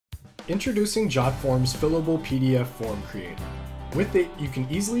Introducing Jotform's Fillable PDF Form Creator. With it, you can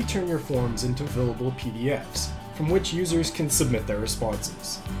easily turn your forms into fillable PDFs, from which users can submit their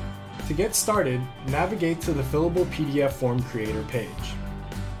responses. To get started, navigate to the Fillable PDF Form Creator page.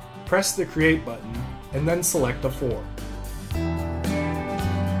 Press the Create button, and then select a form.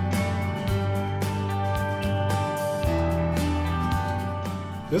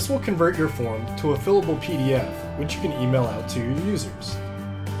 This will convert your form to a fillable PDF, which you can email out to your users.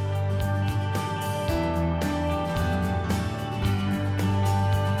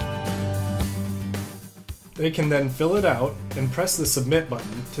 They can then fill it out and press the Submit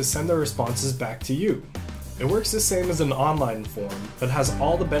button to send their responses back to you. It works the same as an online form, but has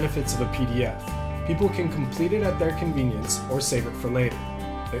all the benefits of a PDF. People can complete it at their convenience or save it for later.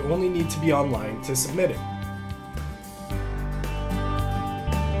 They only need to be online to submit it.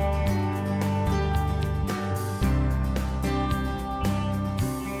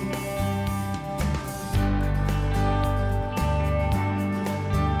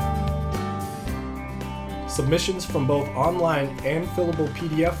 Submissions from both online and fillable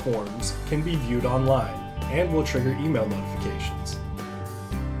PDF forms can be viewed online and will trigger email notifications.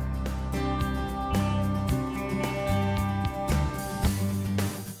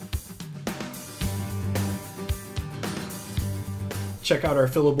 Check out our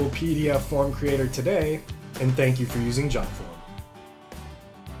fillable PDF form creator today, and thank you for using Jotform.